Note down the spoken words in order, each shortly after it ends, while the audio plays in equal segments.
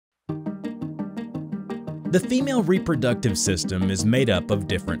The female reproductive system is made up of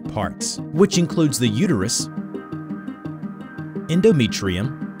different parts, which includes the uterus,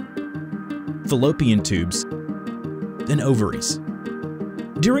 endometrium, fallopian tubes, and ovaries.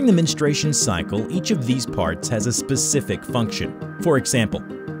 During the menstruation cycle, each of these parts has a specific function. For example,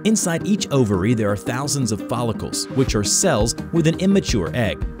 inside each ovary there are thousands of follicles, which are cells with an immature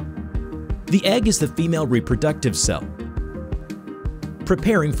egg. The egg is the female reproductive cell,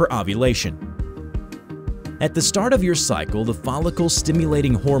 preparing for ovulation. At the start of your cycle, the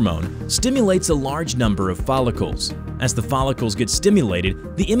follicle-stimulating hormone stimulates a large number of follicles. As the follicles get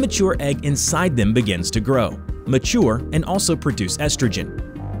stimulated, the immature egg inside them begins to grow, mature, and also produce estrogen.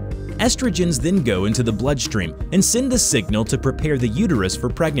 Estrogens then go into the bloodstream and send the signal to prepare the uterus for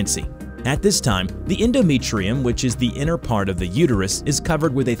pregnancy. At this time, the endometrium, which is the inner part of the uterus, is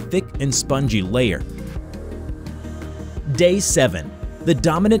covered with a thick and spongy layer. Day 7. The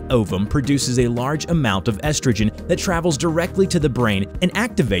dominant ovum produces a large amount of estrogen that travels directly to the brain and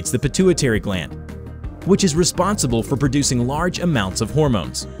activates the pituitary gland, which is responsible for producing large amounts of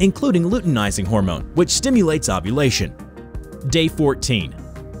hormones, including luteinizing hormone, which stimulates ovulation. Day 14.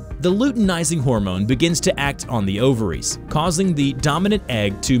 The luteinizing hormone begins to act on the ovaries, causing the dominant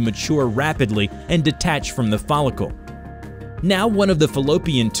egg to mature rapidly and detach from the follicle. Now one of the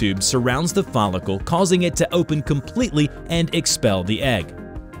fallopian tubes surrounds the follicle, causing it to open completely and expel the egg.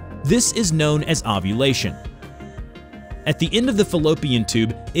 This is known as ovulation. At the end of the fallopian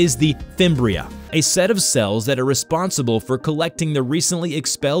tube is the Fimbria, a set of cells that are responsible for collecting the recently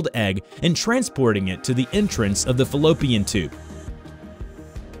expelled egg and transporting it to the entrance of the fallopian tube.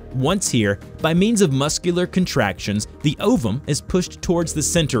 Once here, by means of muscular contractions, the ovum is pushed towards the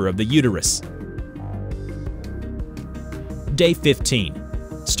center of the uterus. Day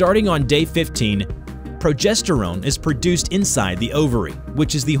 15. Starting on day 15, progesterone is produced inside the ovary,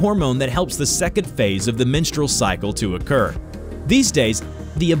 which is the hormone that helps the second phase of the menstrual cycle to occur. These days,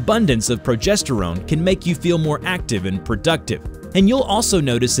 the abundance of progesterone can make you feel more active and productive, and you'll also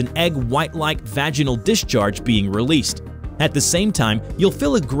notice an egg white-like vaginal discharge being released. At the same time, you'll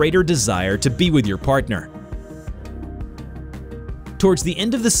feel a greater desire to be with your partner. Towards the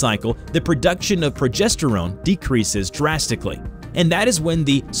end of the cycle, the production of progesterone decreases drastically, and that is when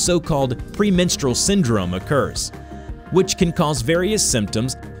the so-called premenstrual syndrome occurs, which can cause various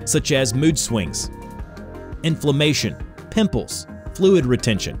symptoms such as mood swings, inflammation, pimples, fluid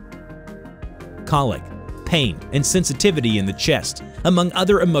retention, colic, pain, and sensitivity in the chest, among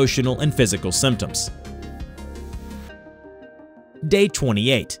other emotional and physical symptoms. Day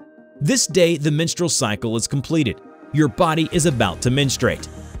 28. This day, the menstrual cycle is completed. Your body is about to menstruate.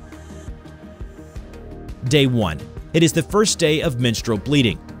 Day 1. It is the first day of menstrual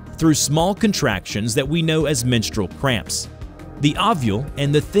bleeding, through small contractions that we know as menstrual cramps. The ovule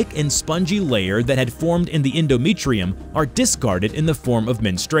and the thick and spongy layer that had formed in the endometrium are discarded in the form of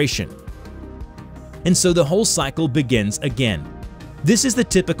menstruation. And so the whole cycle begins again. This is the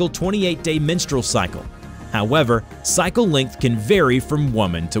typical 28-day menstrual cycle. However, cycle length can vary from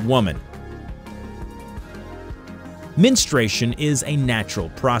woman to woman. Menstruation is a natural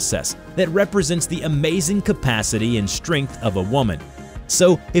process that represents the amazing capacity and strength of a woman.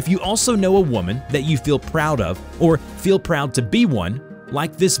 So, if you also know a woman that you feel proud of or feel proud to be one,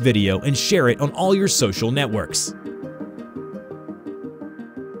 like this video and share it on all your social networks.